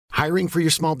Hiring for your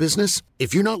small business?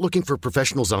 If you're not looking for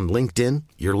professionals on LinkedIn,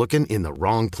 you're looking in the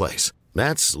wrong place.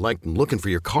 That's like looking for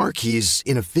your car keys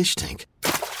in a fish tank.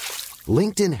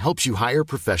 LinkedIn helps you hire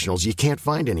professionals you can't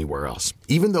find anywhere else,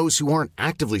 even those who aren't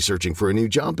actively searching for a new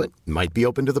job but might be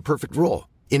open to the perfect role.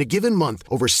 In a given month,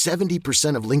 over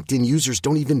 70% of LinkedIn users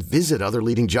don't even visit other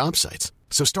leading job sites.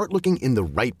 So start looking in the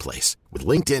right place. With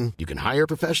LinkedIn, you can hire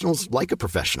professionals like a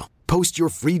professional. Post your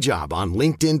free job on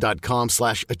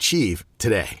linkedin.com/achieve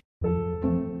today.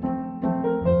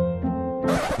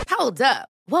 Hold up.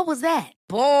 What was that?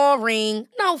 Boring.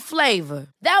 No flavor.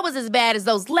 That was as bad as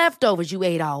those leftovers you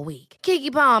ate all week.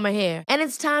 Keke Palmer here, and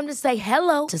it's time to say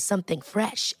hello to something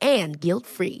fresh and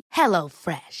guilt-free. Hello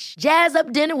Fresh. Jazz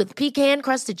up dinner with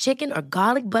pecan-crusted chicken or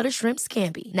garlic butter shrimp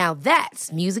scampi. Now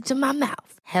that's music to my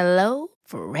mouth. Hello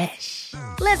Fresh.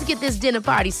 Let's get this dinner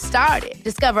party started.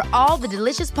 Discover all the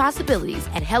delicious possibilities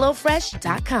at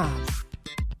hellofresh.com.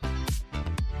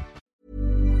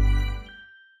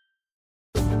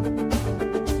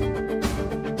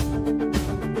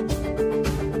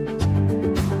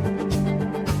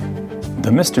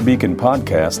 The Mr. Beacon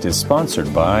podcast is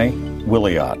sponsored by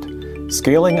Wiliot,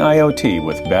 scaling IoT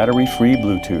with battery-free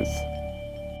Bluetooth.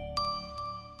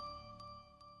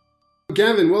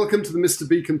 Gavin, welcome to the Mr.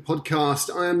 Beacon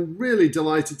podcast. I am really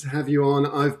delighted to have you on.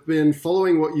 I've been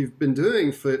following what you've been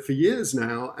doing for years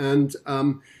now, and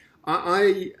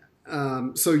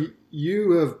so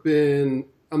you have been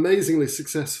amazingly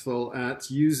successful at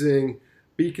using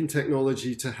Beacon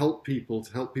technology to help people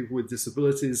with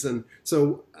disabilities, and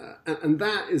so and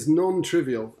that is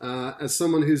non-trivial. As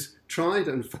someone who's tried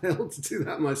and failed to do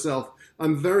that myself,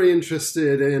 I'm very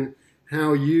interested in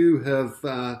how you have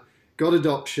got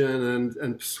adoption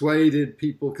and persuaded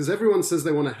people, because everyone says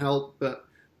they want to help, but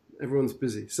everyone's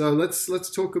busy. So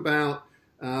let's talk about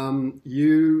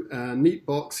you,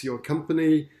 Neatbox, your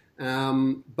company,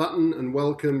 Button and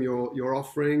Welcome, your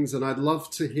offerings, and I'd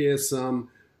love to hear some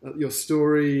your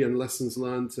story and lessons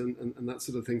learned and that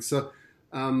sort of thing. So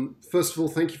first of all,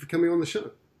 thank you for coming on the show.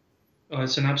 Oh,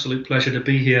 it's an absolute pleasure to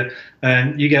be here.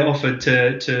 You get offered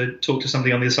to talk to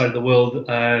somebody on the other side of the world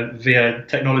via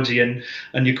technology, and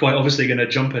you're quite obviously going to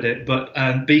jump at it. But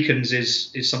Beacons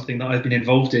is something that I've been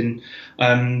involved in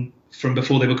from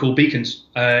before they were called Beacons.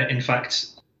 In fact,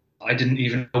 I didn't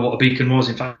even know what a beacon was.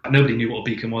 In fact, nobody knew what a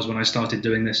beacon was when I started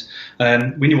doing this.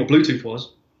 We knew what Bluetooth was.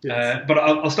 Yes. But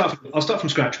I'll start from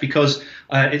scratch, because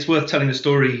it's worth telling the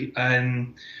story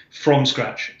from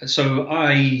scratch. So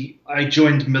I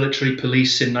joined military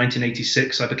police in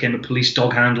 1986. I became a police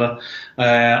dog handler.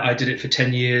 I did it for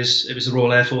 10 years. It was the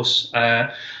Royal Air Force.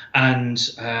 And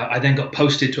I then got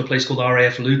posted to a place called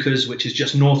RAF Lucas, which is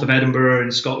just north of Edinburgh in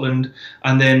Scotland.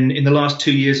 And then in the last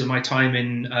 2 years of my time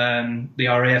in the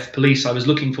RAF police, I was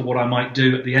looking for what I might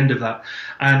do at the end of that.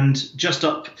 And just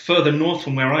up further north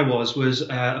from where I was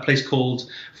a place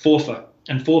called Forfar.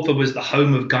 And Forfar was the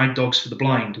home of Guide Dogs for the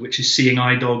Blind, which is seeing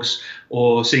eye dogs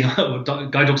or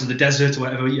guide dogs in the desert or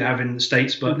whatever you have in the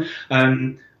States. But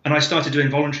and I started doing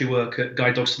voluntary work at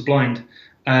Guide Dogs for the Blind.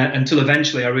 Until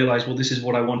eventually I realized, well, this is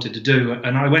what I wanted to do.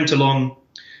 And I went along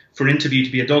for an interview to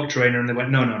be a dog trainer, and they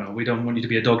went, no, we don't want you to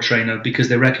be a dog trainer, because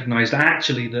they recognized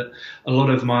actually that a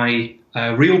lot of my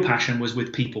real passion was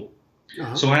with people.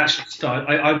 Uh-huh. So I actually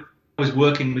I was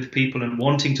working with people and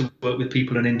wanting to work with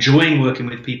people and enjoying working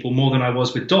with people more than I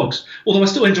was with dogs, although I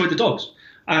still enjoyed the dogs.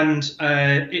 And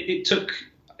it took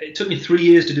me 3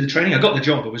 years to do the training. I got the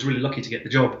job. I was really lucky to get the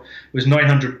job. It was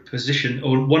 900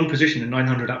 one position and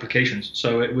 900 applications.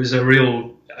 So it was a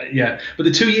real, But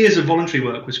the 2 years of voluntary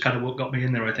work was kind of what got me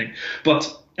in there, I think.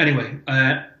 But anyway,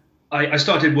 I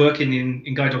started working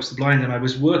in Guide Dogs for the Blind, and I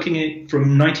was working it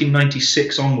from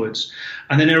 1996 onwards.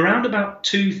 And then around about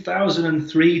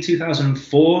 2003,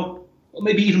 2004, or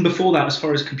maybe even before that, as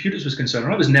far as computers was concerned,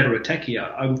 I was never a techie.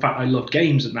 In fact, I loved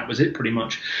games, and that was it pretty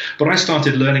much. But I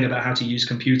started learning about how to use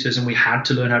computers, and we had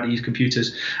to learn how to use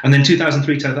computers. And then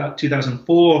 2003 to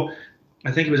 2004,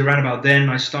 I think it was around about then,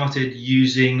 I started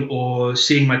using or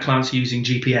seeing my clients using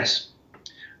GPS.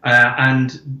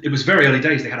 And it was very early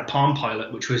days. They had a Palm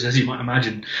Pilot, which was, as you might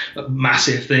imagine, a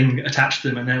massive thing attached to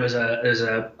them. And there was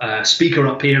a speaker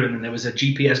up here, and then there was a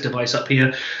GPS device up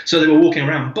here. So they were walking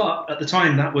around. But at the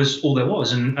time, that was all there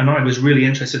was. And I was really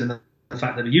interested in the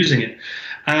fact that they were using it.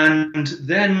 And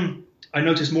then I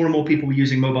noticed more and more people were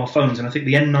using mobile phones. And I think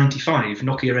the N95,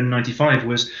 Nokia N95,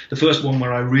 was the first one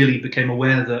where I really became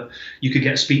aware that you could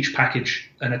get a speech package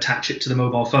and attach it to the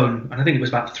mobile phone. And I think it was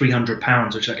about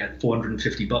 £300, which I get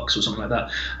 $450 or something like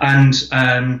that.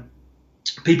 And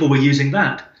people were using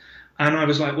that. And I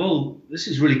was like, well, this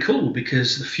is really cool,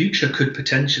 because the future could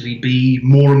potentially be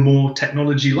more and more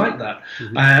technology like that.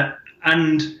 Mm-hmm.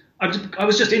 And I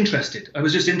was just interested.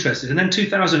 And then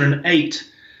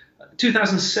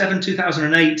 2007,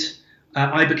 2008,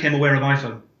 I became aware of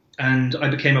iPhone. And I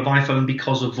became of iPhone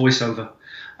because of VoiceOver.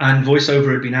 And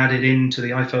VoiceOver had been added into the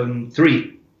iPhone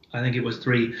 3. I think it was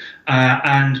 3.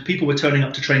 And people were turning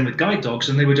up to train with guide dogs,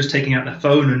 and they were just taking out their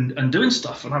phone and doing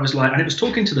stuff. And I was like, and it was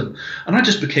talking to them. And I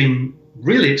just became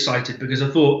really excited because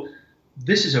I thought,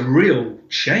 this is a real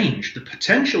change. The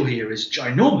potential here is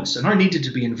ginormous, and I needed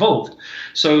to be involved.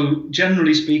 So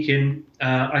generally speaking,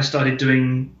 I started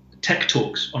doing tech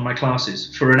talks on my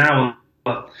classes for an hour.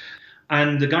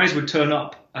 And the guys would turn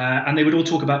up and they would all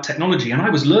talk about technology. And I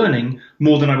was learning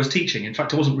more than I was teaching. In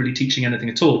fact, I wasn't really teaching anything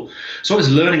at all. So I was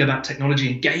learning about technology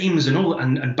and games and all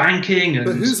and banking. And,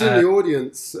 but who's in the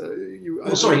audience?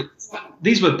 Sorry,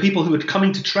 these were people who were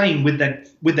coming to train with their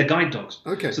guide dogs.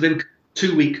 Okay. So they were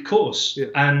 2-week course,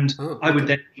 and I would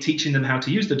then be teaching them how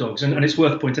to use the dogs. And it's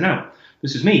worth pointing out,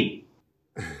 this is me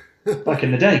back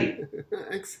in the day.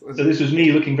 Excellent. So this was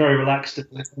me looking very relaxed and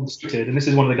concentrated, and this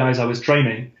is one of the guys I was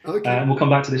training. Okay. And we'll come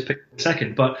back to this picture in a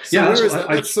second. But So yeah,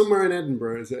 that's somewhere in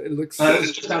Edinburgh, is it? It looks.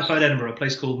 It's just outside Edinburgh, a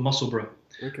place called Musselburgh.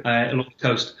 Okay. Along the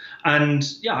coast. And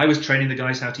yeah, I was training the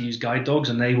guys how to use guide dogs,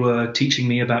 and they were teaching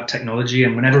me about technology.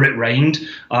 And whenever it rained,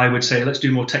 I would say, let's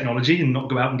do more technology and not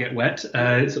go out and get wet. So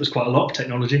it was quite a lot of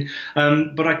technology.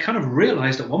 But I kind of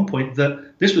realized at one point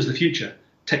that this was the future.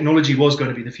 Technology was going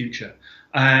to be the future.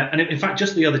 And in fact,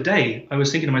 just the other day, I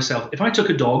was thinking to myself, if I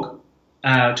took a dog,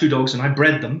 2 dogs, and I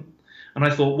bred them, and I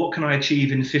thought, what can I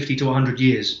achieve in 50 to 100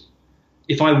 years?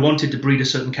 If I wanted to breed a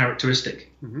certain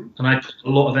characteristic, and I put a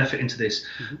lot of effort into this,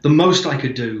 the most I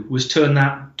could do was turn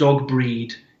that dog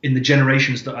breed in the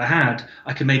generations that I had.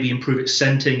 I could maybe improve its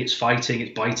scenting, its fighting,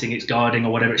 its biting, its guarding,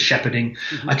 or whatever, its shepherding.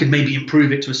 I could maybe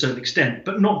improve it to a certain extent,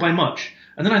 but not by much.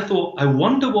 And then I thought, I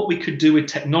wonder what we could do with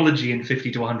technology in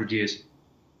 50 to 100 years.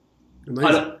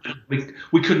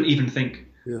 We couldn't even think.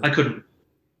 Yeah. I couldn't.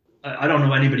 I don't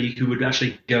know anybody who would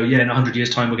actually go, yeah, in 100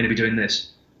 years' time, we're going to be doing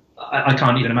this. I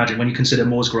can't even imagine when you consider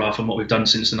Moore's graph and what we've done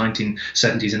since the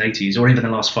 1970s and 80s, or even the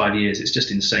last 5 years. It's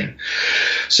just insane.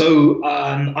 So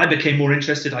I became more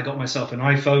interested. I got myself an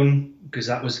iPhone because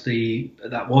that was the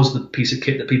piece of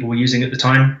kit that people were using at the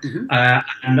time.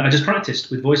 And I just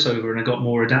practiced with VoiceOver, and I got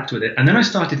more adept with it. And then I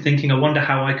started thinking, I wonder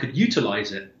how I could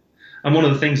utilize it. And one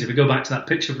of the things, if we go back to that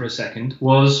picture for a second,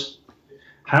 was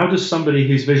how does somebody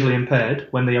who's visually impaired,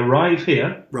 when they arrive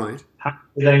here, right, how do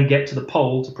they then get to the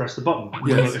pole to press the button? Yes.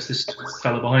 You'll notice this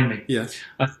fellow behind me. Yes.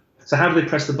 So how do they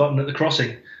press the button at the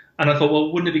crossing? And I thought,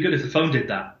 well, wouldn't it be good if the phone did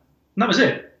that? And that was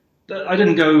it. I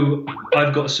didn't go,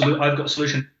 I've got a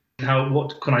solution.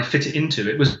 What can I fit it into?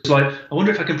 It was like, I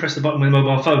wonder if I can press the button with a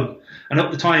mobile phone. And at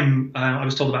the time, I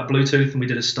was told about Bluetooth, and we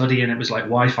did a study, and it was like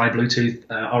Wi-Fi, Bluetooth,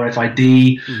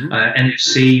 RFID,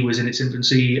 NFC was in its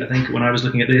infancy, I think, when I was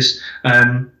looking at this.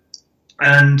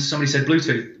 And somebody said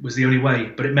Bluetooth was the only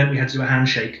way, but it meant we had to do a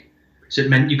handshake. So it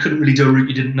meant you couldn't really do a route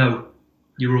you didn't know.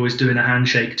 You were always doing a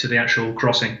handshake to the actual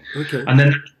crossing. Okay. And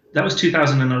then that was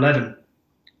 2011.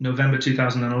 November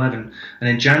 2011, and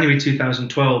in January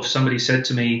 2012, somebody said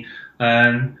to me,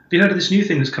 have you heard of this new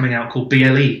thing that's coming out called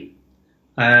BLE?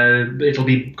 It'll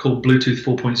be called Bluetooth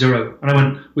 4.0. And I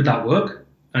went, would that work?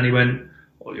 And he went,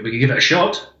 well, we could give it a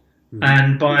shot.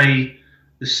 And by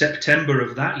the September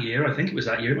of that year, I think it was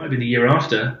that year, it might have been the year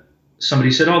after, somebody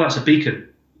said, oh, that's a beacon.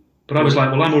 But I was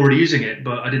like, well, I'm already using it,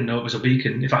 but I didn't know it was a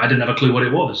beacon. In fact, I didn't have a clue what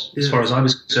it was. As far as I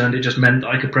was concerned, it just meant that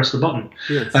I could press the button.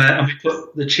 Yes. And we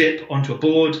put the chip onto a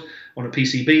board, on a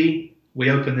PCB. We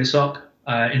opened this up.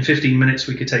 In 15 minutes,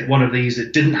 we could take one of these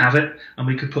that didn't have it, and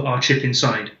we could put our chip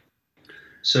inside.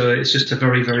 So it's just a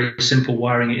very, very simple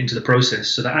wiring it into the process,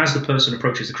 so that as the person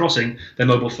approaches the crossing, their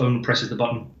mobile phone presses the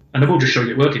button. And we'll just show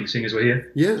you it working, seeing as we're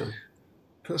here. Yeah.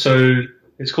 Perfect. So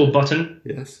it's called Button.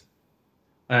 Yes.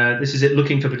 This is it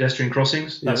looking for pedestrian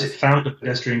crossings. That's it found a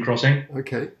pedestrian crossing.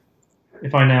 Okay.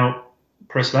 If I now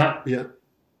press that, Yeah.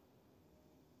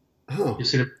 Oh. you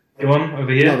see the one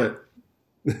over here? Love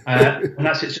it. And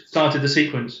that's it, just started the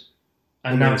sequence.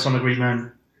 And now it's on the green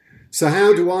man. So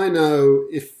how do I know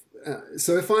if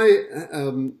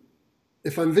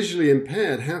I'm visually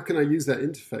impaired, how can I use that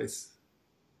interface?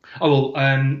 Oh,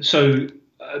 well, so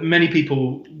many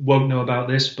people won't know about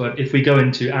this, but if we go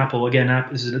into Apple, again,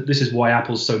 this is why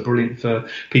Apple's so brilliant for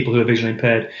people who are visually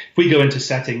impaired. If we go into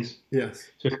settings, yes.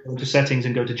 So if we go into settings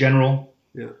and go to general,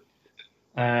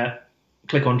 yeah.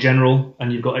 Click on general,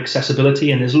 and you've got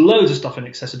accessibility, and there's loads of stuff in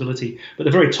accessibility, but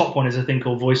the very top one is a thing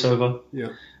called voiceover. Yeah.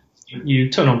 You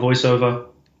turn on voiceover,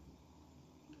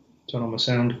 turn on the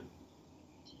sound.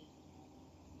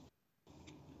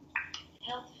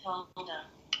 Health folder,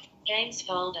 games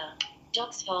folder,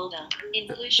 Docs folder.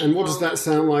 Inclusion And what does folder. that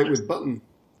sound like with button?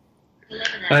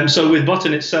 So with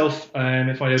button itself,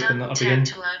 if I open that up again.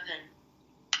 To open.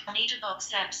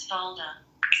 Meterbox apps folder.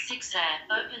 6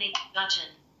 app. Opening button.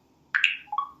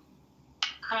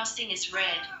 Crossing is red.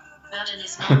 Button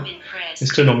is not been pressed.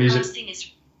 Let's turn on music. Crossing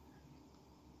is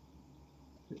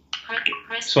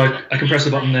press So I can press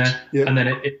the button there, Yeah. and then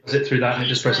it does it through that, and it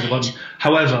just presses the button.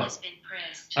 However,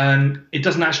 it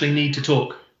doesn't actually need to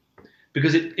talk,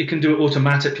 because it can do it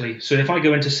automatically. So if I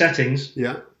go into settings,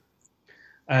 Yeah.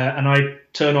 and I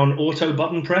turn on auto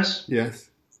button press, Yes.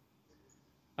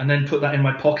 and then put that in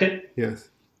my pocket, Yes.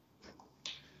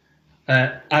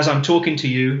 as I'm talking to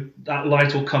you, that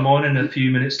light will come on in a few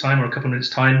minutes' time or a couple of minutes'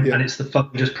 time, Yeah. and it's the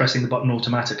phone just pressing the button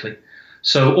automatically.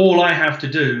 So all I have to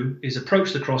do is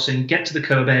approach the crossing, get to the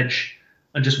curb edge,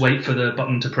 and just wait for the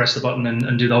button to press the button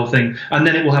and do the whole thing. And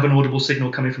then it will have an audible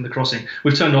signal coming from the crossing.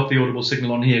 We've turned off the audible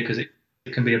signal on here because it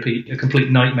can be a complete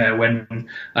nightmare when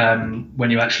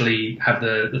you actually have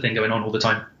the thing going on all the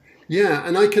time. Yeah,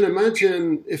 and I can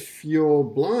imagine if you're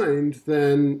blind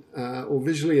then or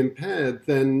visually impaired,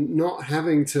 then not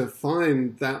having to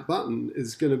find that button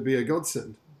is going to be a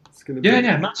godsend. It's going to be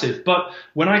Yeah, massive. But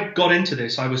when I got into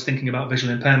this, I was thinking about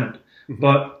visual impairment.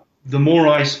 But the more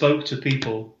I spoke to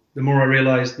people, the more I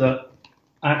realized that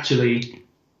actually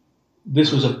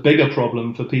this was a bigger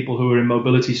problem for people who were in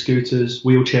mobility scooters,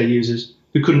 wheelchair users,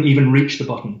 who couldn't even reach the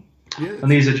button. Yeah.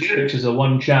 And these are just pictures of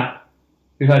one chap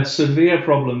who had severe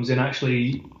problems in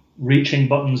actually reaching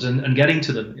buttons and getting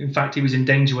to them. In fact, he was in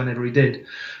danger whenever he did.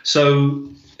 So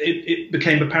it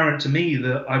became apparent to me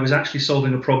that I was actually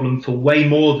solving a problem for way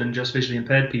more than just visually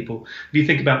impaired people. If you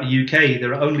think about the UK,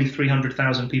 there are only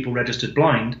 300,000 people registered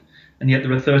blind, and yet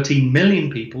there are 13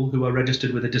 million people who are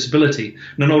registered with a disability.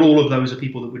 Now, not all of those are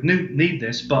people that would need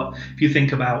this, but if you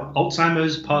think about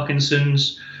Alzheimer's,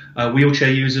 Parkinson's,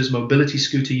 wheelchair users, mobility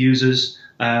scooter users,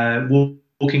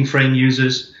 walking frame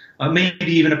users,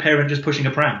 maybe even a parent just pushing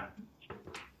a pram.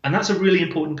 And that's a really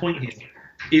important point here,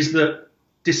 is that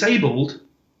disabled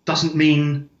doesn't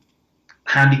mean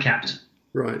handicapped,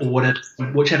 Right. or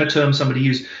whichever term somebody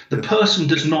used. The person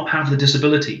does not have the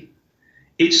disability.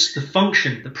 It's the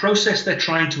function, the process they're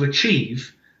trying to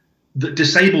achieve that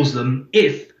disables them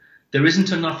if there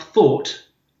isn't enough thought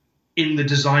in the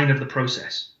design of the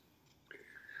process.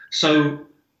 So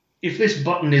if this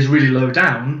button is really low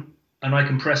down and I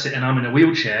can press it and I'm in a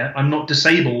wheelchair, I'm not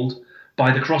disabled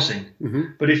by the crossing.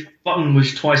 But if the button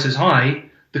was twice as high,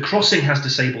 the crossing has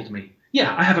disabled me.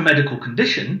 Yeah, I have a medical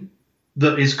condition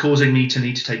that is causing me to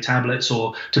need to take tablets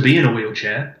or to be in a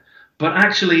wheelchair, but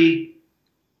actually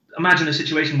imagine a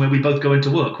situation where we both go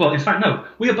into work. Well, in fact, no,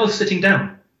 we are both sitting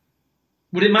down.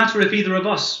 Would it matter if either of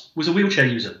us was a wheelchair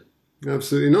user?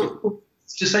 Absolutely not.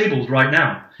 It's disabled right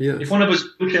now. Yes. If one of us,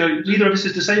 neither of us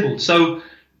is disabled. So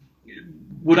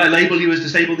would I label you as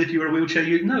disabled if you were a wheelchair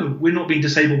user? No, we're not being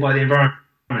disabled by the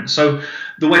environment. So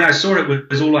the way I saw it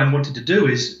was all I wanted to do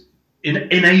is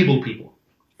enable people,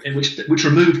 which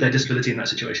removed their disability in that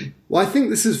situation. Well, I think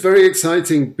this is very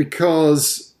exciting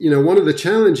because, one of the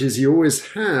challenges you always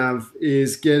have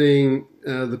is getting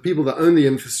the people that own the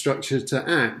infrastructure to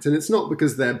act. And it's not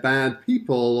because they're bad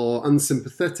people or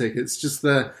unsympathetic. It's just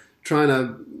they're trying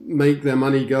to make their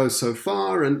money go so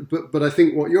far. But I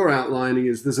think what you're outlining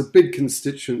is there's a big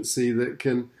constituency that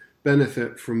can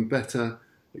benefit from better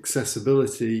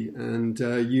accessibility, and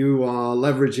you are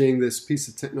leveraging this piece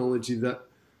of technology that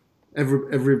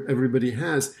everybody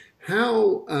has.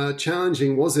 How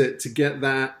challenging was it to get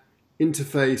that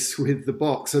interface with the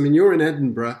box? I mean, you're in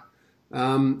Edinburgh.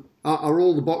 Are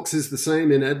all the boxes the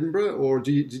same in Edinburgh, or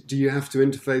do you have to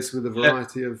interface with a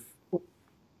variety of?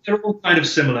 They're all kind of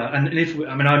similar, and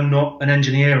I'm not an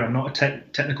engineer, I'm not a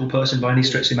technical person by any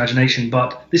stretch of the imagination,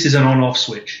 but this is an on-off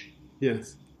switch.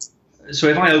 Yes. So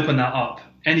if I open that up,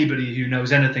 anybody who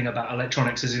knows anything about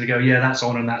electronics is going to go, yeah, that's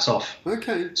on and that's off.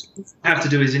 Okay. So what you have to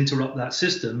do is interrupt that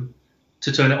system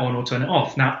to turn it on or turn it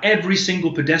off. Now, every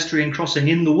single pedestrian crossing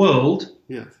in the world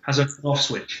Yes. has an off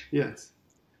switch. Yes.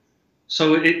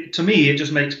 So to me, it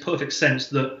just makes perfect sense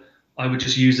that I would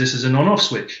just use this as an on-off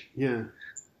switch. Yeah.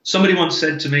 Somebody once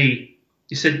said to me,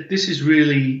 he said, this is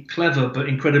really clever but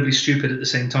incredibly stupid at the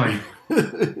same time.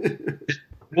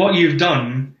 What you've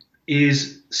done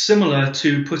is similar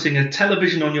to putting a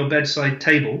television on your bedside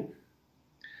table,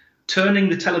 turning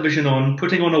the television on,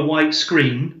 putting on a white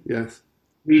screen, Yes.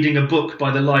 reading a book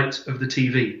by the light of the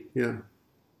TV. Yeah.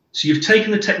 So you've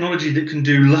taken the technology that can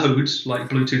do loads, like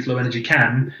Bluetooth Low Energy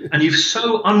can, and you've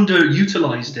so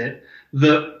underutilized it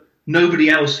that nobody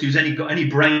else who's got any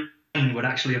brain would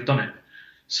actually have done it.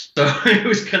 So it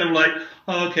was kind of like,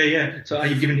 Oh, okay, yeah. So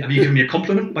have you given me a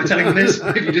compliment by telling me this?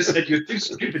 You just said you're too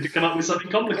stupid to come up with something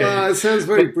complicated. It sounds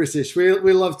very British.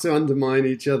 We love to undermine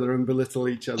each other and belittle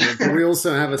each other, but we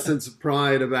also have a sense of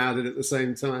pride about it at the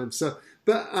same time. So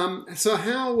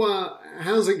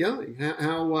how's it going?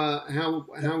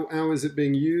 How is it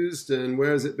being used, and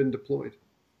where has it been deployed?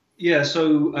 Yeah,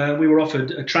 so we were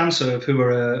offered a Transurv, who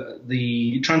are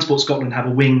the Transport Scotland have a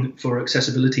wing for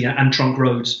accessibility and trunk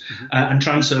roads, and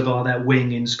Transurv are their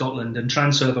wing in Scotland. And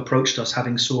Transurv approached us,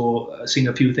 having seen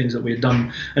a few things that we had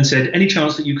done, and said, any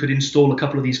chance that you could install a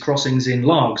couple of these crossings in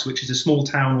Largs, which is a small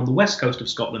town on the west coast of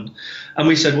Scotland? And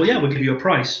we said, well, yeah, we'll give you a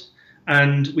price.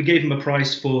 And we gave them a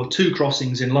price for 2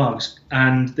 crossings in Largs.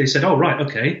 And they said, oh, right,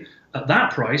 okay. At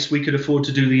that price, we could afford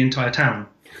to do the entire town.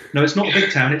 No, it's not a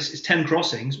big town. It's 10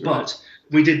 crossings, but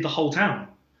we did the whole town.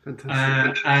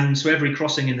 Fantastic. And so every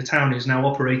crossing in the town is now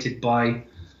operated by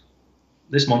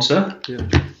this monster,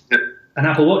 an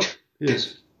Apple Watch.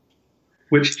 Yes.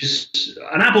 Which is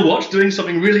an Apple Watch doing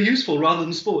something really useful rather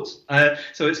than sports.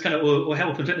 So it's kind of, or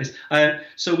health and fitness.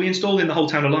 So we installed in the whole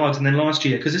town of Largs, and then last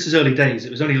year, because this is early days,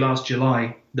 it was only last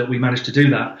July that we managed to do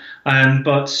that.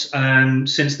 But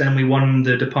since then, we won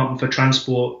the Department for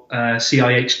Transport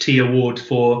CIHT Award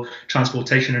for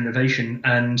Transportation Innovation,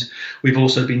 and we've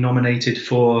also been nominated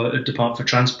for a Department for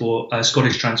Transport,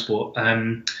 Scottish Transport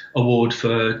Award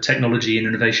for Technology and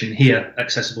Innovation here,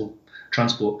 accessible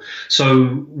transport.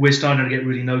 So we're starting to get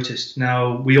really noticed.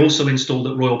 Now, we also installed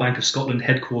at Royal Bank of Scotland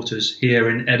headquarters here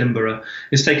in Edinburgh.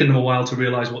 It's taken them a while to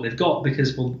realise what they've got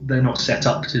because, well, they're not set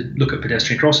up to look at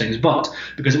pedestrian crossings, but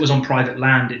because it was on private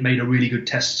land, it made a really good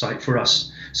test site for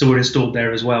us. So we're installed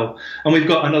there as well. And we've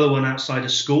got another one outside a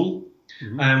school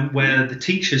where the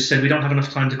teachers said we don't have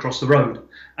enough time to cross the road.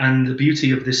 And the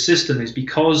beauty of this system is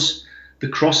because the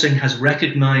crossing has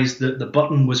recognised that the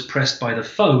button was pressed by the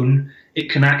phone, it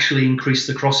can actually increase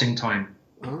the crossing time.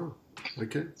 Oh,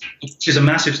 okay. Which is a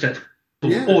massive step.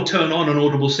 Or turn on an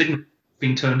audible signal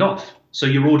being turned off. So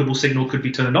your audible signal could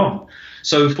be turned on.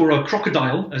 So for a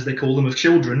crocodile, as they call them, of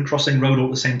children crossing road all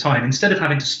at the same time, instead of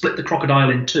having to split the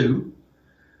crocodile in 2,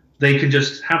 they can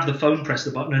just have the phone press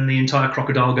the button and the entire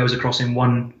crocodile goes across in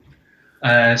one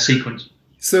sequence.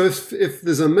 So if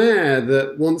there's a mayor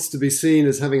that wants to be seen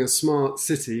as having a smart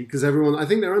city, because everyone, I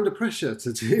think they're under pressure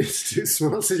to do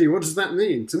smart city, what does that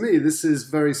mean? To me, this is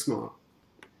very smart.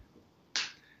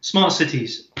 Smart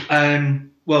cities.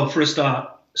 Well, for a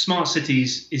start, smart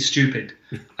cities is stupid.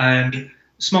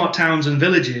 Smart towns and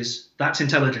villages, that's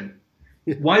intelligent.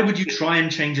 Why would you try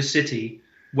and change a city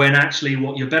when actually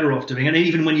what you're better off doing, and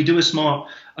even when you do a smart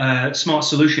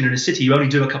solution in a city, you only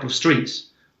do a couple of streets.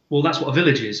 Well, that's what a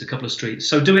village is, a couple of streets.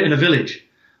 So do it in a village.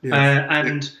 Yes.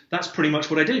 And that's pretty much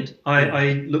what I did.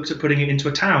 I looked at putting it into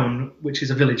a town, which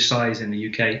is a village size in the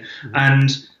UK. And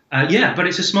but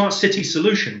it's a smart city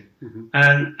solution.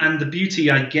 And the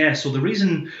beauty, I guess, or the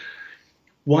reason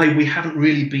why we haven't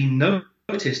really been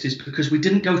noticed is because we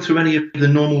didn't go through any of the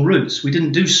normal routes. We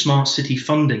didn't do smart city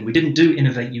funding. We didn't do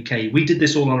Innovate UK. We did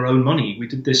this all on our own money. We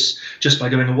did this just by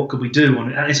going, what could we do?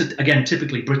 And it's, again,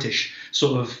 typically British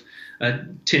sort of a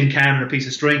tin can and a piece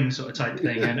of string sort of type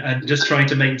thing, and just trying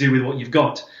to make do with what you've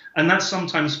got. And that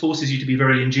sometimes forces you to be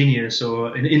very ingenious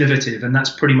or innovative, and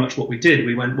that's pretty much what we did.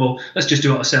 We went, well, let's just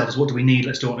do it ourselves. What do we need?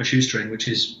 Let's do it on a shoestring, which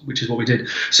is what we did.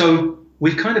 So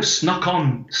we've kind of snuck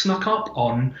up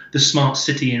on the smart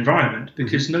city environment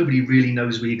because nobody really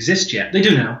knows we exist yet. They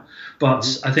do now,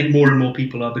 but I think more and more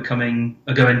people are going,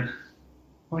 oh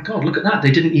my God, look at that. They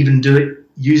didn't even do it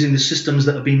using the systems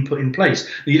that have been put in place.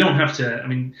 You don't have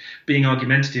to, being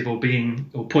argumentative or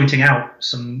pointing out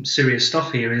some serious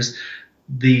stuff here is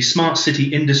the smart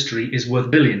city industry is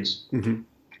worth billions. And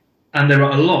there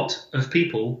are a lot of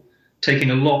people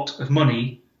taking a lot of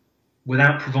money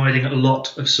without providing a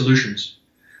lot of solutions.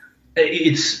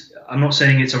 I'm not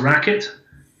saying it's a racket,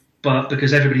 but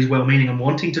because everybody's well-meaning and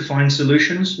wanting to find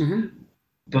solutions,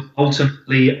 but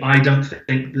ultimately I don't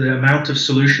think the amount of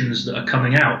solutions that are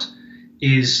coming out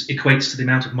equates to the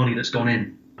amount of money that's gone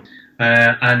in.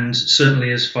 And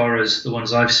certainly as far as the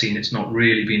ones I've seen, it's not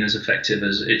really been as effective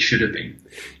as it should have been.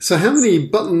 So how many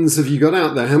buttons have you got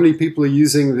out there? How many people are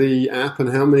using the app, and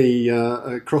how many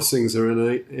crossings are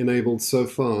enabled so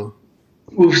far?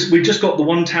 We've just got the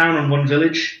one town and one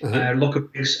village,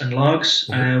 Lockerbie and Largs.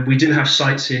 We do have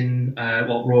sites in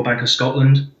Royal Bank of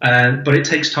Scotland, but it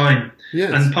takes time.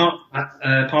 Yes. And part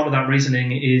of that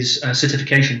reasoning is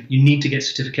certification. You need to get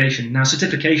certification. Now,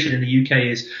 certification in the UK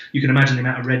is, you can imagine the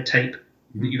amount of red tape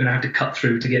that you're going to have to cut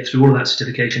through to get through all of that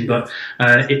certification. But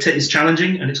it's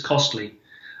challenging and it's costly.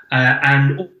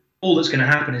 And all that's going to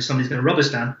happen is somebody's going to rubber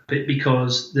stamp it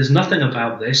because there's nothing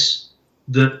about this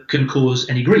that can cause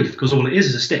any grief, because all it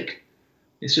is a stick.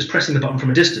 It's just pressing the button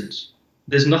from a distance.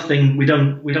 There's nothing, we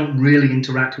don't really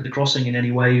interact with the crossing in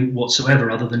any way whatsoever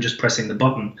other than just pressing the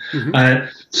button.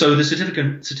 So the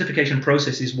certification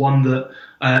process is one that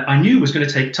I knew was going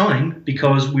to take time,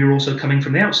 because we were also coming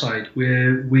from the outside,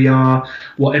 where we are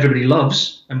what everybody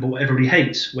loves and what everybody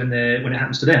hates when it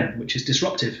happens to them, which is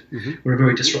disruptive. We're a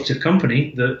very disruptive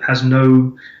company that has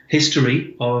no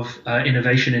history of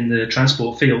innovation in the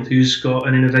transport field. Who's got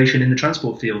an innovation in the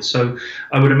transport field? So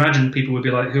I would imagine people would be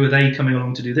like, who are they coming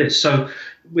along to do this? So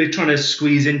we're trying to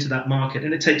squeeze into that market,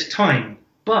 and it takes time.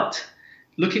 But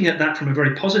looking at that from a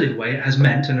very positive way, it has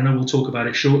meant, and I know we'll talk about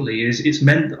it shortly, is it's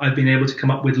meant that I've been able to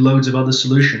come up with loads of other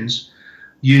solutions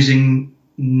using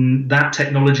that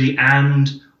technology and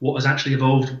what has actually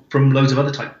evolved from loads of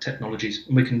other type technologies.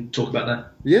 And we can talk about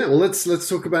that. Yeah, well, let's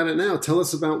talk about it now. Tell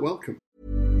us about Welcome.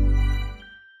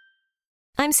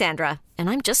 I'm Sandra, and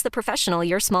I'm just the professional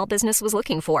your small business was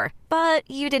looking for. But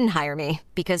you didn't hire me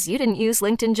because you didn't use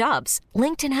LinkedIn Jobs.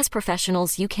 LinkedIn has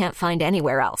professionals you can't find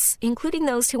anywhere else, including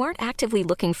those who aren't actively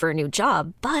looking for a new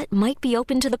job, but might be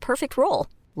open to the perfect role,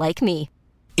 like me.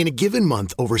 In a given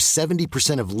month, over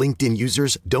 70% of LinkedIn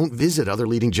users don't visit other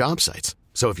leading job sites.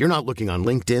 So if you're not looking on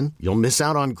LinkedIn, you'll miss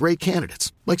out on great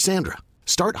candidates like Sandra.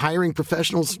 Start hiring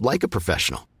professionals like a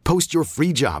professional. Post your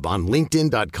free job on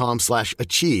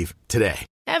linkedin.com/achieve today.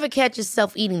 Ever catch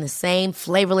yourself eating the same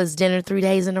flavorless dinner 3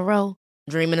 days in a row?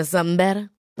 Dreaming of something better?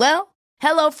 Well,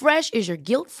 HelloFresh is your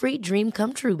guilt-free dream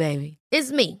come true, baby.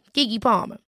 It's me, Keke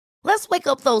Palmer. Let's wake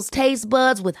up those taste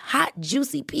buds with hot,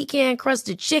 juicy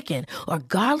pecan-crusted chicken or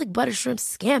garlic butter shrimp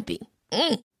scampi.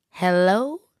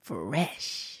 Hello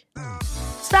Fresh.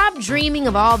 Stop dreaming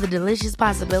of all the delicious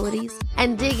possibilities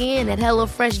and dig in at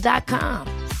HelloFresh.com.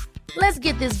 Let's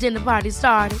get this dinner party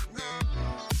started.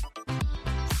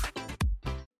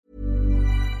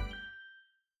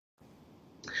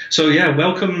 So yeah,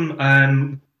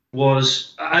 Welcome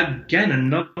was, again,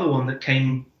 another one that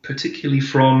came particularly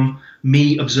from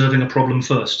me observing a problem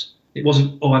first. It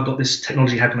wasn't, oh, I've got this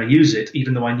technology, how can I use it?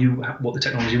 Even though I knew what the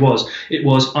technology was. It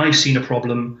was, I've seen a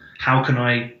problem, how can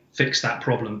I fix that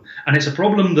problem? And it's a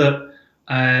problem that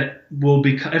will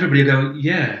be, everybody will go,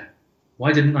 yeah,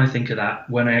 why didn't I think of that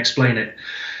when I explain it?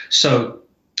 So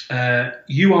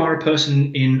you are a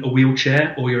person in a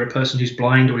wheelchair, or you're a person who's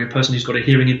blind, or you're a person who's got a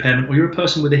hearing impairment, or you're a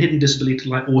person with a hidden disability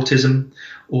like autism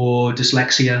or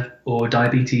dyslexia or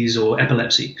diabetes or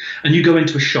epilepsy, and you go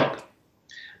into a shop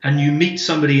and you meet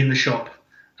somebody in the shop,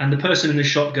 and the person in the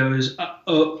shop goes,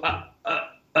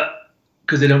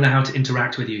 because they don't know how to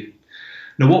interact with you.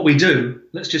 Now, what we do,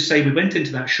 let's just say we went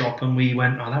into that shop and we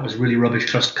went, oh, that was really rubbish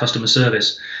customer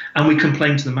service, and we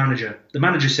complained to the manager. The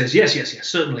manager says, yes,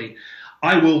 certainly.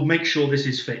 I will make sure this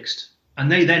is fixed.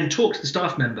 And they then talk to the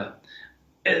staff member.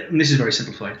 And this is very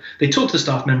simplified. They talk to the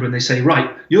staff member and they say,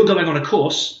 right, you're going on a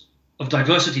course of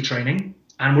diversity training,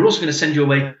 and we're also going to send you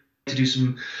away to do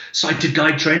some sighted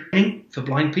guide training for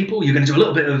blind people. You're going to do a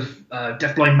little bit of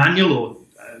deafblind manual or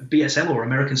BSL or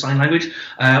American Sign Language,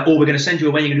 or we're going to send you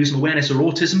away, you're going to do some awareness or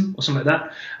autism or something like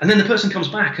that. And then the person comes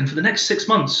back, and for the next 6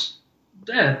 months,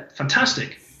 they're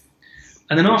fantastic.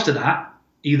 And then after that,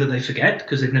 either they forget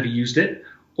because they've never used it,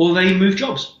 or they move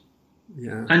jobs.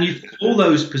 Yeah. And you all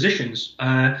those positions,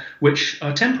 which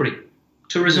are temporary,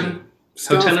 tourism,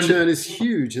 staff hotel churn is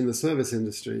huge in the service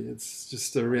industry. It's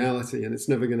just a reality, and it's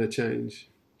never going to change.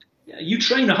 Yeah, you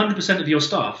train 100% of your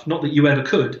staff, not that you ever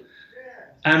could,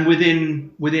 and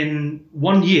within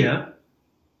 1 year,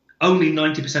 only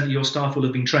 90% of your staff will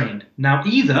have been trained. Now,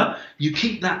 either you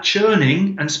keep that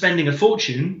churning and spending a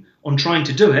fortune on trying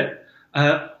to do it,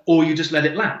 or you just let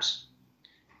it lapse.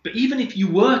 But even if you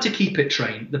were to keep it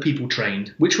trained, the people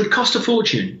trained, which would cost a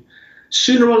fortune,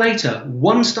 sooner or later,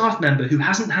 one staff member who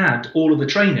hasn't had all of the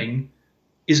training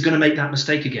is going to make that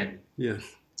mistake again. Yes.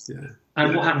 Yeah.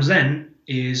 And what happens then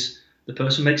is the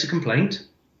person makes a complaint.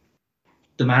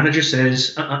 The manager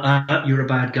says, you're a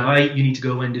bad guy. You need to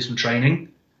go away and do some training.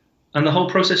 And the whole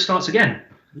process starts again.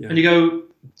 Yeah. And you go,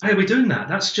 why are we doing that?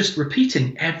 That's just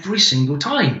repeating every single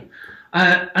time.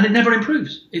 And it never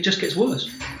improves. It just gets worse.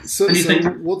 So think,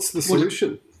 what's the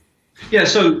solution?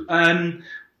 So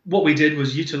what we did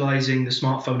was utilizing the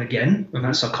smartphone again, and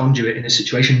that's our conduit in this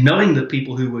situation, knowing that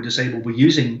people who were disabled were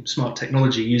using smart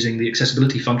technology, using the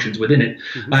accessibility functions within it,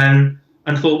 and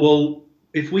thought, well,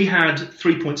 if we had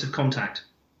 3 points of contact,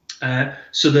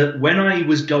 so that when I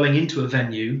was going into a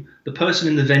venue, the person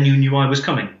in the venue knew I was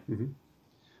coming.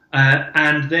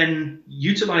 And then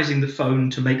utilizing the phone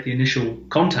to make the initial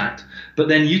contact, but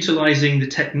then utilizing the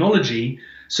technology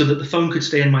so that the phone could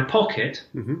stay in my pocket.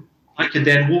 I could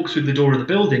then walk through the door of the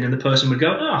building and the person would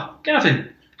go,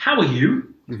 Gavin, how are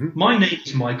you? My name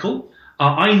is Michael.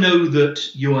 I know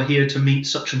that you are here to meet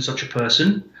such and such a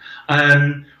person.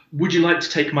 Would you like to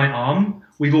take my arm?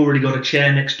 We've already got a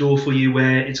chair next door for you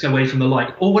where it's away from the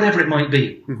light, or whatever it might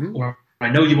be. Or I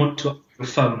know you want to open your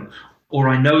phone, or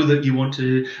I know that you want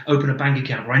to open a bank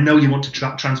account, or I know you want to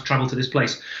travel to this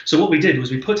place. So what we did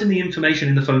was we put in the information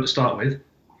in the phone to start with,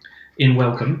 in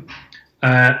welcome,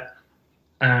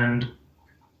 and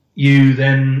you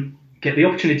then get the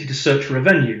opportunity to search for a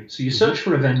venue. So you search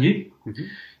for a venue,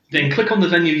 then click on the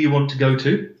venue you want to go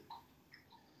to,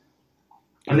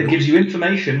 and it gives you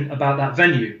information about that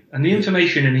venue. And the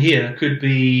information in here could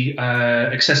be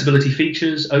accessibility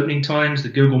features, opening times, the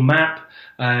Google Map.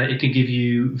 It can give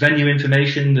you venue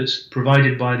information that's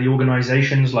provided by the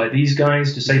organizations like these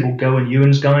guys, Disabled Go and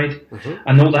Ewan's Guide.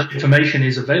 And all that information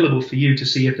is available for you to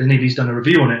see if anybody's done a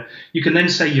review on it. You can then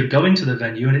say you're going to the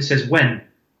venue, and it says when.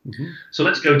 So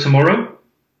let's go tomorrow.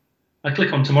 I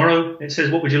click on tomorrow. It says,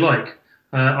 what would you like?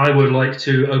 I would like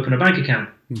to open a bank account.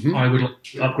 I would like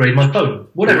to upgrade my phone,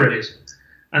 whatever it is.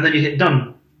 And then you hit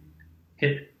done.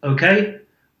 Hit OK.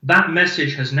 That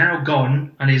message has now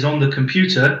gone and is on the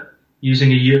computer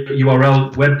using a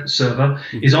URL web server,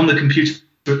 is on the computer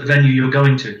at the venue you're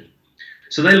going to.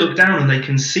 So they look down and they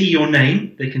can see your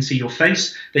name, they can see your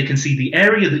face, they can see the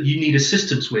area that you need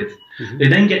assistance with. They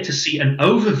then get to see an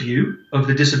overview of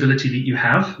the disability that you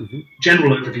have,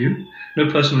 general overview, no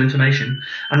personal information,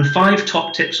 and 5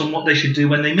 top tips on what they should do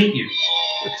when they meet you.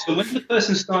 So when the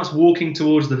person starts walking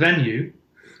towards the venue,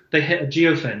 they hit a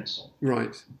geofence.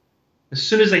 Right. As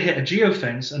soon as they hit a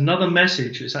geofence, another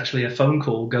message, it's actually a phone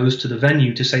call, goes to the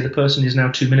venue to say the person is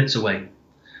now 2 minutes away.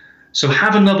 So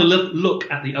have another look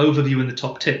at the overview and the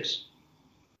top tips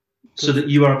so that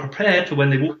you are prepared for when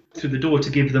they walk through the door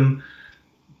to give them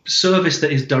service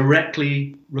that is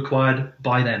directly required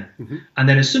by them. And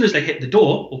then as soon as they hit the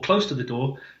door or close to the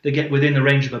door, they get within the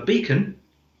range of a beacon,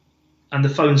 and the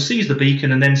phone sees the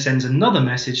beacon and then sends another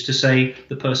message to say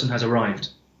the person has arrived.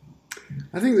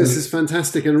 I think this is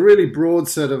fantastic and a really broad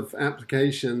set of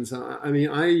applications. I mean,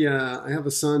 I have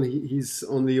a son, he's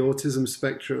on the autism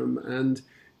spectrum, and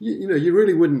you know, you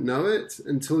really wouldn't know it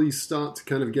until you start to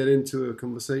kind of get into a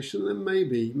conversation. Then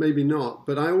maybe not.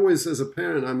 But I always, as a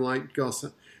parent, I'm like, gosh,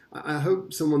 I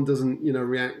hope someone doesn't, you know,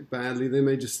 react badly. They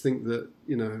may just think that,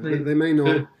 you know, they may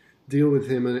not deal with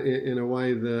him in a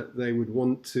way that they would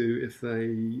want to if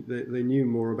they knew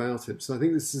more about it. So I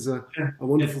think this is a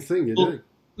wonderful thing you're doing.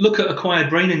 Look at acquired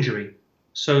brain injury.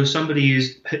 So somebody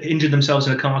is injured themselves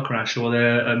in a car crash, or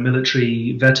they're a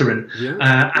military veteran,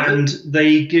 and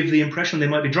they give the impression they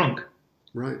might be drunk.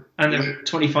 Right. And they're a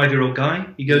 25-year-old guy.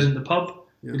 He goes into the pub.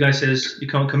 The guy says, "You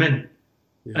can't come in,"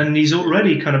 and he's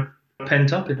already kind of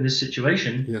pent up in this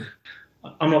situation.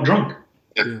 I'm not drunk.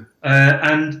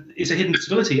 And it's a hidden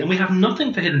disability, and we have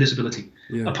nothing for hidden disability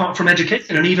apart from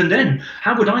education. And even then,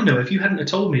 how would I know if you hadn't have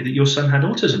told me that your son had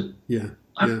autism?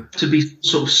 I have to be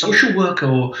sort of social worker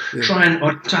or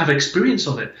or to have experience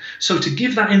of it. So to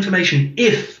give that information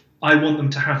if I want them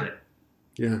to have it.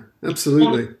 Yeah,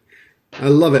 absolutely. I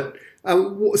love it.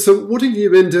 So what have you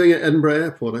been doing at Edinburgh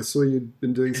Airport? I saw you'd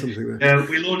been doing something there.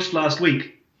 We launched last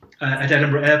week at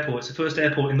Edinburgh Airport. It's the first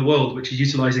airport in the world which is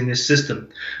utilising this system.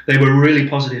 They were really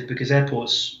positive because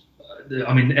airports,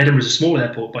 I mean, Edinburgh is a small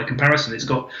airport by comparison.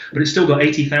 But it's still got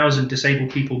 80,000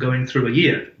 disabled people going through a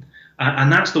year.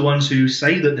 And that's the ones who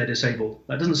say that they're disabled.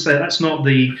 That doesn't say, that's not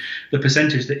the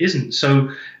percentage that isn't. So,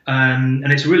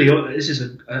 and it's really, this is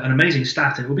an amazing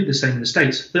stat. It will be the same in the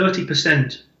States.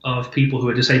 30% of people who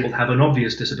are disabled have an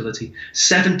obvious disability.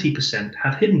 70%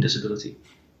 have hidden disability.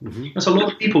 That's a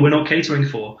lot of people we're not catering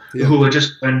for who are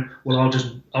just going, well, I'll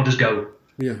just go.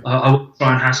 I won't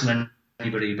try and hassle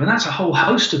anybody. But that's a whole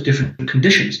host of different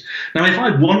conditions. Now, if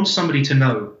I want somebody to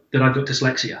know that I've got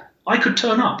dyslexia, I could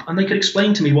turn up and they could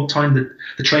explain to me what time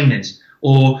the train is,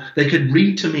 or they could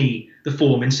read to me the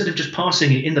form instead of just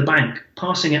passing it in the bank,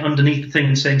 passing it underneath the thing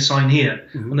and saying sign here.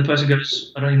 And the person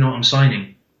goes, I don't even know what I'm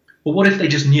signing. Well, what if they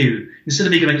just knew? Instead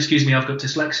of me going, excuse me, I've got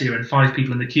dyslexia, and 5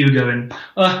 people in the queue going,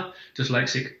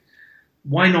 dyslexic.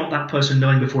 Why not that person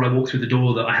knowing before I walk through the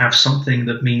door that I have something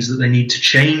that means that they need to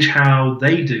change how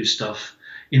they do stuff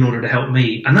in order to help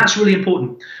me? And that's really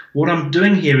important. What I'm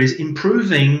doing here is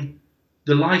improving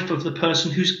the life of the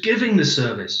person who's giving the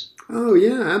service. Oh,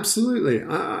 yeah, absolutely.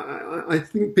 I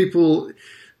think people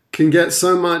can get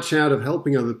so much out of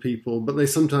helping other people, but they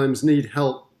sometimes need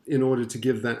help in order to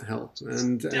give that help.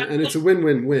 And it's a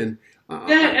win-win-win.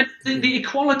 And the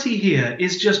equality here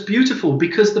is just beautiful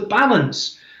because the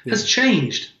balance has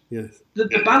changed. Yes.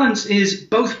 The balance is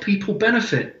both people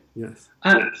benefit. Yes.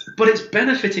 But it's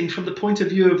benefiting from the point of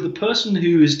view of the person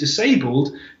who is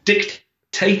disabled, dictating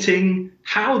dictating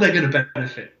how they're going to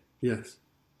benefit. Yes.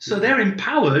 So they're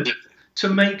empowered to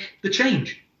make the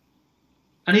change.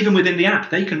 And even within the app,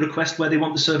 they can request where they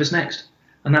want the service next.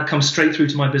 And that comes straight through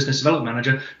to my business development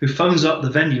manager, who phones up the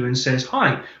venue and says,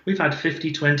 hi, we've had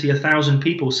 50, 20, 1,000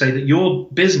 people say that your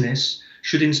business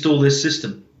should install this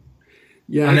system.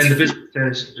 Yeah, and then the business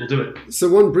says, we'll do it. So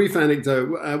one brief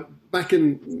anecdote. Back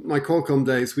in my Qualcomm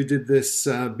days, we did this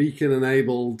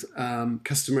beacon-enabled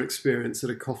customer experience at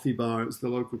a coffee bar. It was the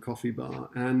local coffee bar.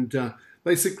 And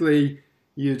basically,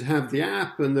 you'd have the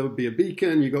app and there would be a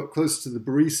beacon. You got close to the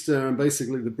barista, and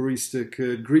basically the barista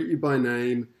could greet you by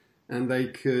name, and they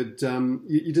could,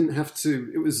 you didn't have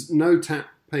to, it was no tap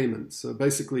payment. So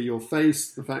basically your face,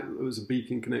 the fact that there was a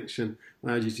beacon connection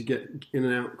allowed you to get in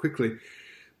and out quickly.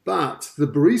 But the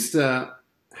barista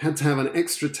had to have an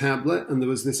extra tablet, and there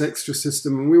was this extra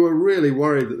system, and we were really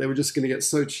worried that they were just going to get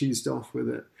so cheesed off with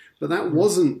it. But that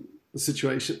wasn't the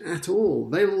situation at all.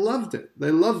 They loved it.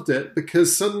 They loved it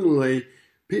because suddenly,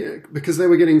 because they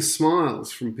were getting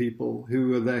smiles from people who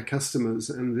were their customers,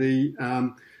 and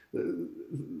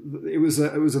it was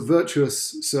a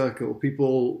virtuous circle.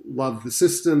 People loved the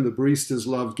system. The baristas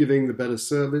loved giving the better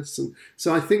service, and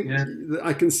so I think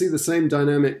I can see the same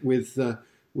dynamic with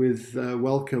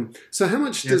Welcome. So how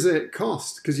much does it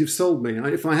cost? Because you've sold me.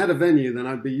 If I had a venue, then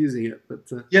I'd be using it. But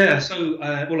So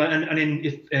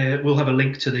we'll have a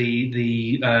link to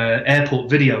the airport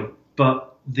video.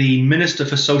 But the Minister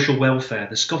for Social Welfare,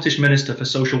 the Scottish Minister for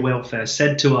Social Welfare,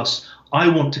 said to us, "I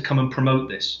want to come and promote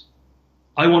this.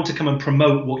 I want to come and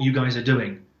promote what you guys are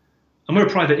doing." And we're a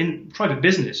private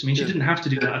business. I mean, she didn't have to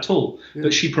do that at all,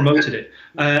 but she promoted it.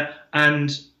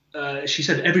 She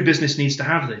said every business needs to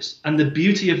have this. And the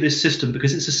beauty of this system,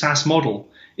 because it's a SaaS model,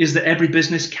 is that every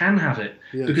business can have it.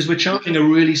 Because we're charging a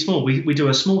really small, we do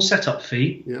a small setup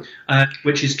fee,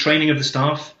 which is training of the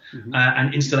staff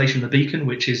and installation of the beacon,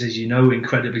 which is, as you know,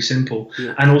 incredibly simple.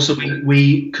 And also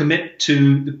we commit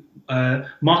to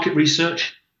market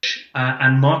research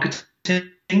and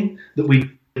marketing that we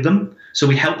give them. So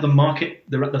we help them market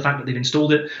the fact that they've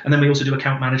installed it, and then we also do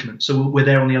account management. So we're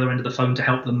there on the other end of the phone to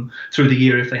help them through the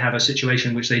year if they have a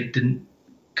situation which they didn't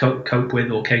cope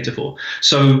with or cater for.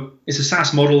 So it's a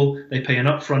SaaS model. They pay an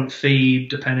upfront fee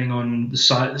depending on the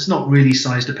size. It's not really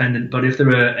size dependent, but if they're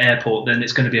an airport, then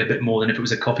it's going to be a bit more than if it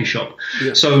was a coffee shop.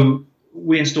 So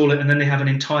we install it, and then they have an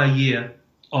entire year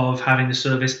of having the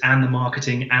service and the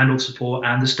marketing and all support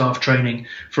and the staff training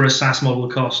for a SaaS model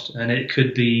cost. And it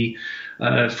could be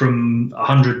from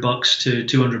 $100 to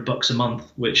 $200 a month,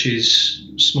 which is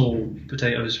small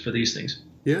potatoes for these things.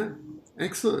 Yeah,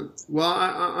 excellent. Well,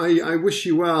 I wish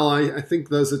you well. I think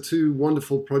those are two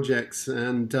wonderful projects.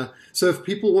 And so if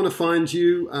people want to find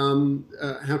you,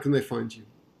 how can they find you?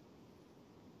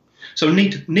 So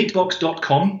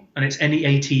neatbox.com, and it's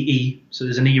NEATE, so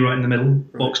there's an E right in the middle,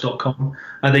 box.com.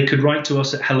 They could write to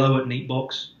us at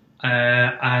hello@neatbox,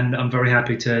 and I'm very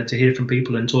happy to hear from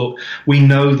people and talk. We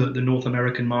know that the North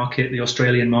American market, the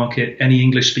Australian market, any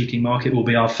English-speaking market will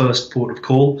be our first port of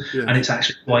call, and it's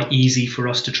actually quite easy for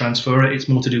us to transfer it. It's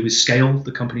more to do with scale.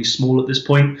 The company's small at this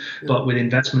point, but with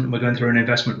investment, we're going through an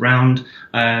investment round,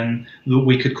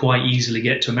 we could quite easily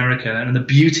get to America. And the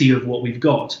beauty of what we've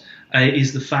got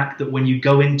is the fact that when you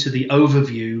go into the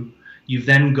overview, you've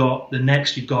then got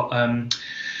you've got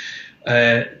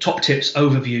top tips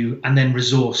overview and then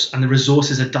resource. And the resource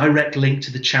is a direct link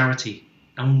to the charity.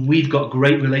 And we've got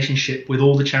great relationship with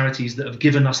all the charities that have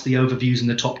given us the overviews and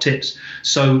the top tips.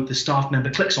 So the staff member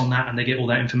clicks on that and they get all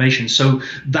that information. So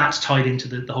that's tied into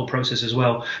the whole process as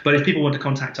well. But if people want to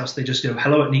contact us, they just go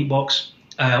hello@neatbox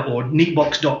or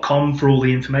neatbox.com for all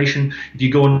the information. If you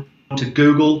go on to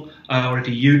Google or if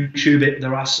you YouTube it,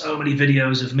 there are so many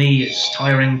videos of me. It's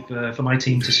tiring for my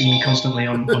team to see me constantly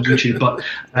on YouTube, but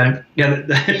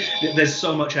there's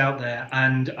so much out there,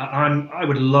 and I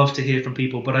would love to hear from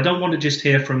people, but I don't want to just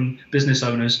hear from business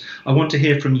owners. I want to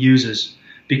hear from users,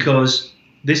 because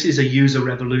this is a user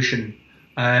revolution.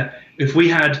 If we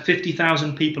had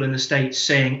 50,000 people in the States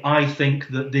saying, I think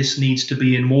that this needs to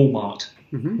be in Walmart,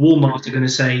 Walmart are going to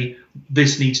say,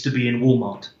 this needs to be in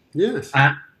Walmart. Yes.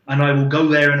 And I will go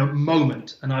there in a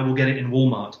moment and I will get it in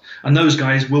Walmart. And those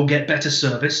guys will get better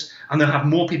service, and they'll have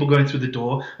more people going through the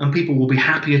door, and people will be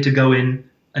happier to go in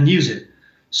and use it.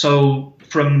 So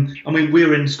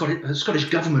we're in Scottish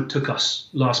Government took us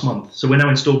last month. So we're now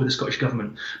installed with the Scottish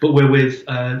Government, but we're with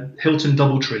Hilton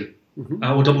Doubletree.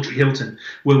 Or Doubletree Hilton.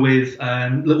 We're with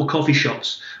little coffee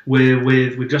shops.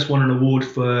 We've just won an award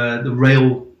for the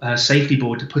Rail Safety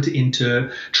Board to put it into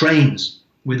trains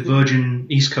with Virgin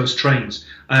East Coast trains.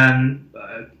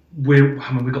 We've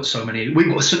got so many. We've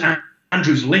got St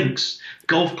Andrews Links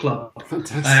Golf Club,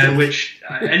 which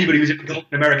anybody who's in golf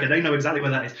in America, they know exactly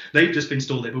where that is. They've just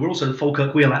installed it. But we're also the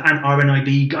Falkirk Wheeler and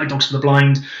RNIB, Guide Dogs for the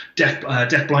Blind, Deaf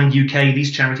Blind UK.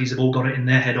 These charities have all got it in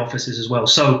their head offices as well.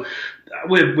 So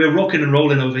we're rocking and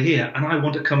rolling over here, and I'd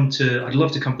love to come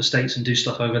to the States and do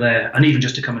stuff over there, and even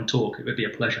just to come and talk. It would be a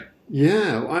pleasure.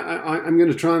 Yeah, I'm going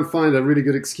to try and find a really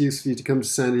good excuse for you to come to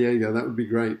San Diego. That would be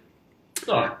great.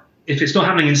 Oh, if it's not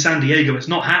happening in San Diego, it's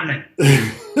not happening.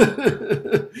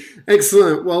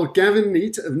 Excellent. Well, Gavin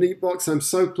Neate of Neatbox, I'm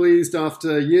so pleased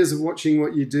after years of watching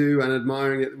what you do and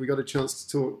admiring it that we got a chance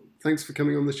to talk. Thanks for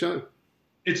coming on the show.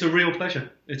 It's a real pleasure.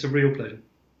 It's a real pleasure.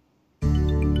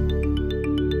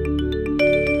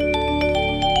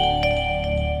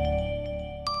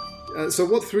 So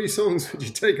what 3 songs would you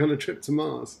take on a trip to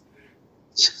Mars?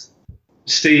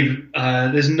 Steve,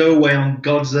 there's no way on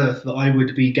God's earth that I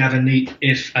would be Gavin Neate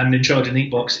if I'm in charge of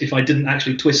Neatbox if I didn't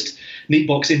actually twist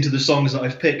Neatbox into the songs that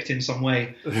I've picked in some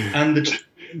way. And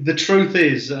the truth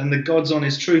is, and the God's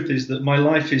honest truth is, that my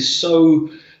life is so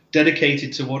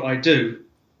dedicated to what I do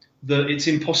that it's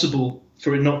impossible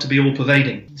for it not to be all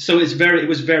pervading. So it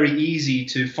was very easy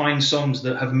to find songs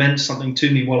that have meant something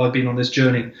to me while I've been on this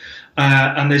journey.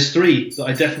 And there's 3 that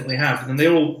I definitely have, and they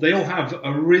all have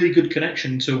a really good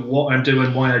connection to what I do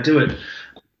and why I do it.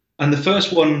 And the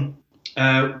first one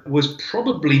was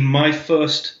probably my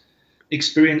first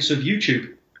experience of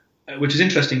YouTube, which is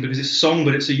interesting because it's a song,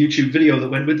 but it's a YouTube video that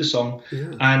went with the song.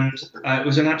 Yeah. And it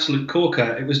was an absolute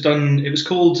corker. It was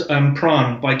called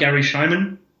Pran by Gary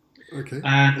Scheiman. Okay.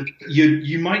 And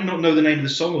you might not know the name of the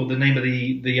song or the name of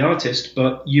the artist,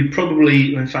 but you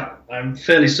probably, in fact, I'm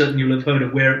fairly certain you'll have heard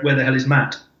of Where the Hell Is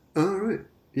Matt? Oh, right.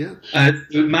 Yeah.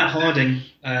 Matt Harding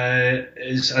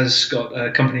has got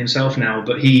a company himself now,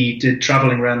 but he did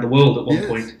traveling around the world at one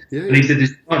point. Yeah. And he did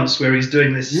this dance where he's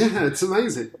doing this. Yeah, it's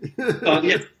amazing.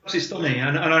 Yeah, it's stunning.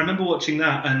 And I remember watching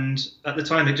that, and at the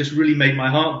time it just really made my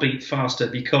heart beat faster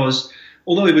because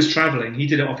although he was traveling, he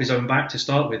did it off his own back to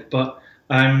start with, but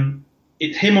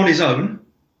it's him on his own,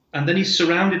 and then he's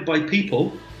surrounded by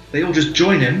people. They all just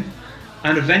join him,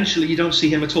 and eventually you don't see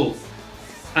him at all.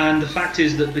 And the fact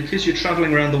is that because you're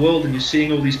traveling around the world and you're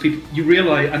seeing all these people, you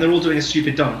realize, and they're all doing a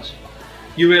stupid dance,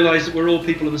 you realize that we're all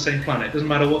people of the same planet. It doesn't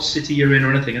matter what city you're in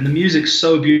or anything. And the music's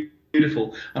so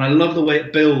beautiful, and I love the way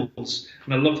it builds,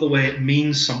 and I love the way it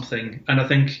means something. And I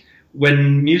think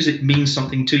when music means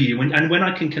something to you, and when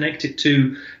I can connect it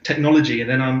to technology, and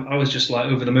then I was just like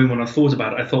over the moon when I thought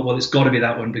about it. I thought, well, it's got to be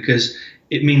that one because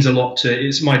it means a lot to.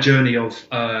 It's my journey of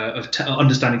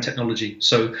understanding technology.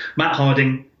 So Matt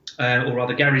Harding, or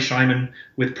rather Gary Scheiman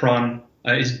with Pran,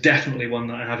 is definitely one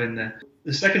that I have in there.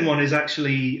 The second one is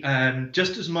actually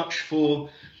just as much for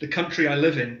the country I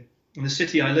live in and the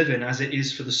city I live in as it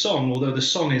is for the song. Although the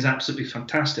song is absolutely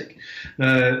fantastic.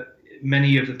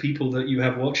 Many of the people that you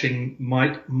have watching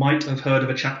might have heard of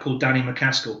a chap called Danny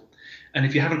McCaskill. And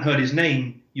if you haven't heard his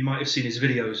name, you might have seen his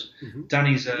videos. Mm-hmm.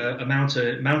 Danny's a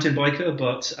mountain biker,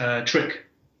 but Trick,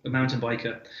 a mountain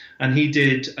biker. And he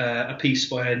did a piece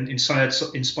by Inspired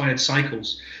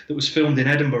Cycles that was filmed in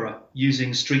Edinburgh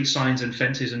using street signs and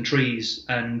fences and trees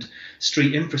and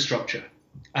street infrastructure.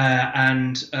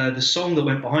 And the song that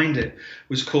went behind it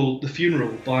was called The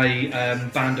Funeral by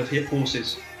Band of Hip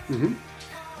Horses. Mm-hmm.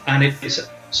 And it's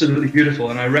absolutely beautiful,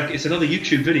 and it's another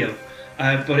YouTube video,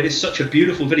 but it's such a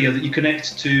beautiful video that you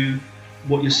connect to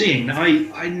what you're seeing. Now,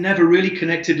 I never really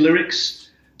connected lyrics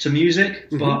to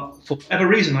music, mm-hmm. but for whatever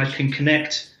reason, I can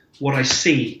connect what I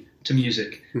see to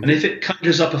music. Mm-hmm. And if it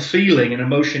conjures up a feeling and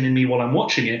emotion in me while I'm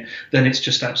watching it, then it's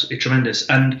just absolutely tremendous.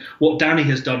 And what Danny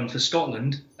has done for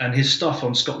Scotland, and his stuff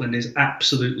on Scotland is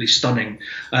absolutely stunning.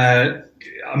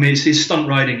 I mean, his stunt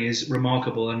riding is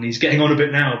remarkable, and he's getting on a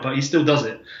bit now, but he still does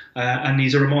it. And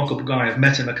he's a remarkable guy. I've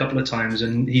met him a couple of times,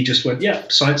 and he just went, yeah,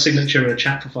 sign signature and a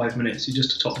chat for 5 minutes. He's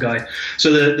just a top guy.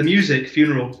 So the music,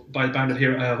 Funeral by the Band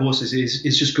of Horses,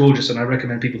 is just gorgeous, and I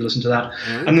recommend people to listen to that.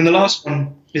 Mm-hmm. And then the last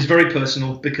one is very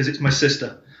personal because it's my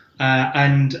sister.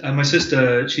 And my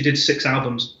sister, she did 6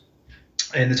 albums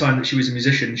in the time that she was a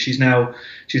musician. She's now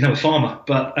a farmer,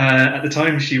 but at the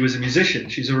time she was a musician.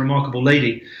 She's a remarkable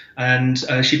lady, and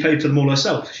she paid for them all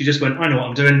herself. She just went, I know what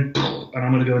I'm doing, and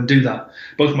I'm going to go and do that.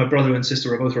 Both my brother and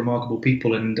sister are both remarkable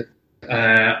people, and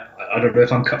I don't know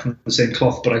if I'm cut from the same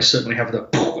cloth, but I certainly have the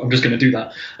I'm just going to do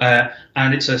that.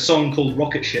 And it's a song called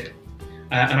Rocket Ship,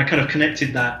 and I kind of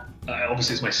connected that.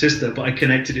 Obviously it's my sister, but I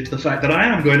connected it to the fact that I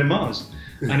am going to Mars,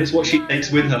 and it's what she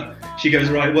takes with her. She goes,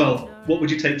 right, well, what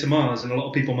would you take to Mars? And a lot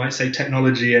of people might say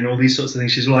technology and all these sorts of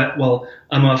things. She's like, well,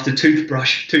 I'm after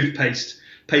toothbrush, toothpaste,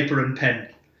 paper and pen,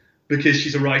 because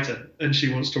she's a writer and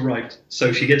she wants to write.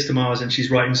 So she gets to Mars and she's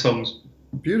writing songs.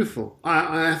 Beautiful.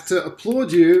 I have to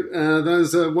applaud you.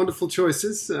 Those are wonderful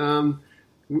choices.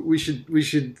 We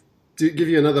should give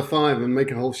you another 5 and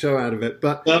make a whole show out of it.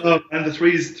 But and the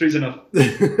three's enough.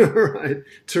 Right.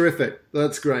 Terrific.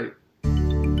 That's great.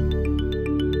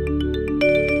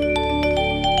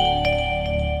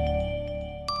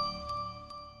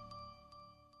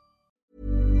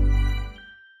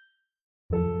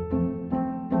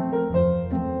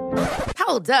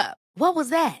 Hold up. What was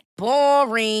that?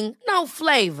 Boring. No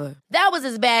flavor. That was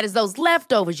as bad as those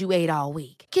leftovers you ate all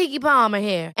week. Keke Palmer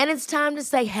here, and it's time to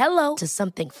say hello to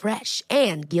something fresh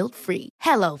and guilt-free.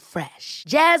 Hello Fresh.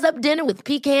 Jazz up dinner with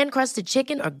pecan-crusted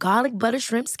chicken or garlic butter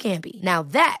shrimp scampi. Now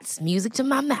that's music to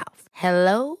my mouth.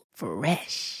 Hello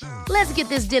Fresh. Let's get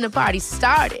this dinner party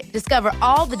started. Discover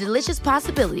all the delicious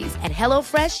possibilities at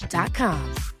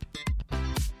hellofresh.com.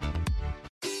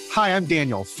 Hi, I'm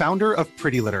Daniel, founder of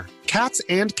Pretty Litter. Cats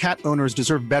and cat owners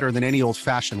deserve better than any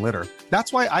old-fashioned litter.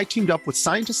 That's why I teamed up with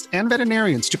scientists and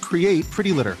veterinarians to create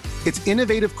Pretty Litter. Its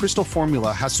innovative crystal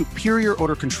formula has superior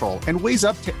odor control and weighs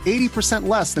up to 80%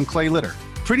 less than clay litter.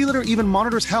 Pretty Litter even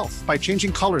monitors health by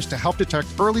changing colors to help detect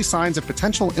early signs of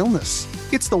potential illness.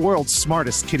 It's the world's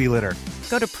smartest kitty litter.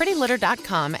 Go to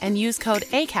prettylitter.com and use code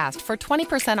ACAST for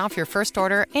 20% off your first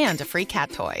order and a free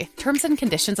cat toy. Terms and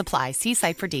conditions apply. See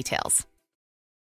site for details.